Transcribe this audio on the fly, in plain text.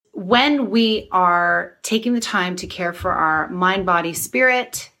When we are taking the time to care for our mind, body,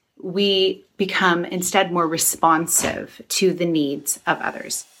 spirit, we become instead more responsive to the needs of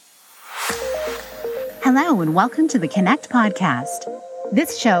others. Hello, and welcome to the Connect Podcast.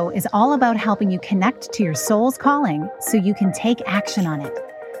 This show is all about helping you connect to your soul's calling so you can take action on it.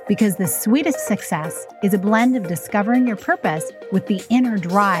 Because the sweetest success is a blend of discovering your purpose with the inner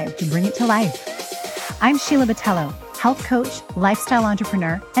drive to bring it to life. I'm Sheila Botello, health coach, lifestyle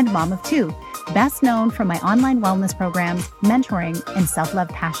entrepreneur, and mom of two, best known for my online wellness programs, mentoring, and self-love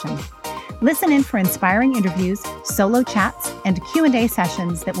passion. Listen in for inspiring interviews, solo chats, and Q&A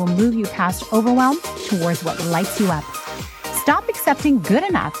sessions that will move you past overwhelm towards what lights you up. Stop accepting good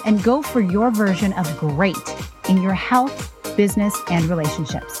enough and go for your version of great in your health, business, and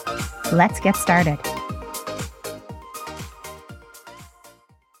relationships. Let's get started.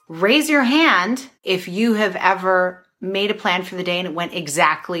 Raise your hand if you have ever made a plan for the day and it went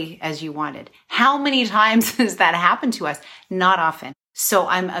exactly as you wanted. How many times has that happened to us? Not often. So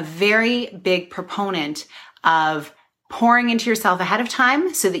I'm a very big proponent of pouring into yourself ahead of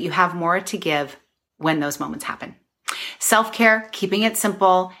time so that you have more to give when those moments happen. Self-care, keeping it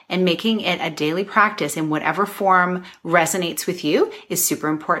simple, and making it a daily practice in whatever form resonates with you is super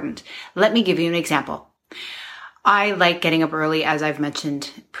important. Let me give you an example. I like getting up early, as I've mentioned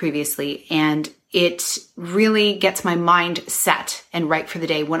previously, and it really gets my mind set and right for the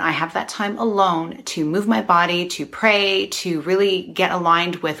day when I have that time alone to move my body, to pray, to really get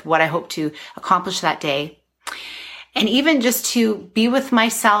aligned with what I hope to accomplish that day. And even just to be with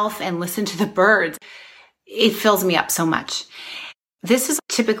myself and listen to the birds, it fills me up so much. This is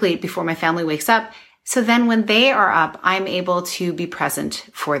typically before my family wakes up. So then when they are up, I'm able to be present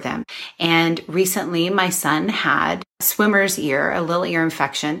for them. And recently my son had swimmer's ear, a little ear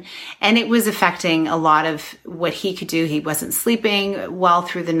infection, and it was affecting a lot of what he could do. He wasn't sleeping well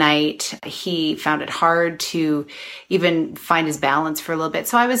through the night. He found it hard to even find his balance for a little bit.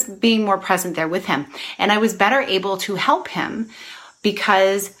 So I was being more present there with him, and I was better able to help him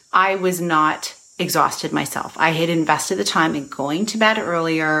because I was not exhausted myself. I had invested the time in going to bed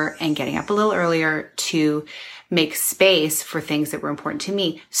earlier and getting up a little earlier to make space for things that were important to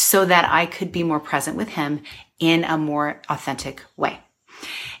me so that I could be more present with him in a more authentic way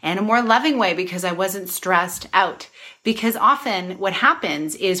and a more loving way because I wasn't stressed out. Because often what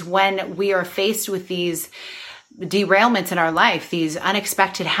happens is when we are faced with these derailments in our life, these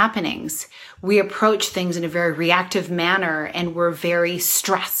unexpected happenings, we approach things in a very reactive manner and we're very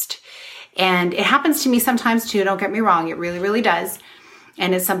stressed. And it happens to me sometimes too, don't get me wrong, it really, really does.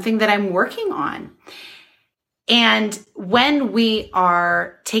 And it's something that I'm working on. And when we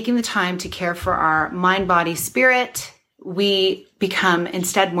are taking the time to care for our mind, body, spirit, we become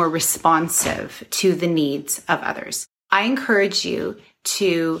instead more responsive to the needs of others. I encourage you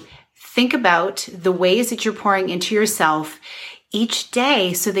to think about the ways that you're pouring into yourself each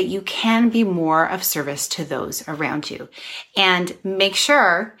day so that you can be more of service to those around you. And make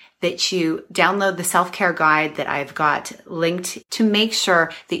sure that you download the self-care guide that I've got linked to make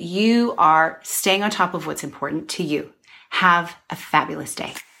sure that you are staying on top of what's important to you. Have a fabulous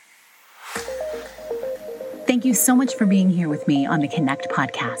day. Thank you so much for being here with me on the Connect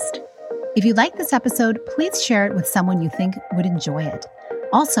Podcast. If you like this episode, please share it with someone you think would enjoy it.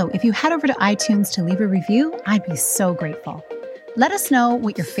 Also, if you head over to iTunes to leave a review, I'd be so grateful. Let us know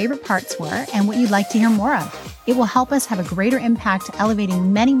what your favorite parts were and what you'd like to hear more of. It will help us have a greater impact,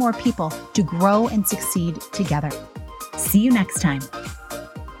 elevating many more people to grow and succeed together. See you next time.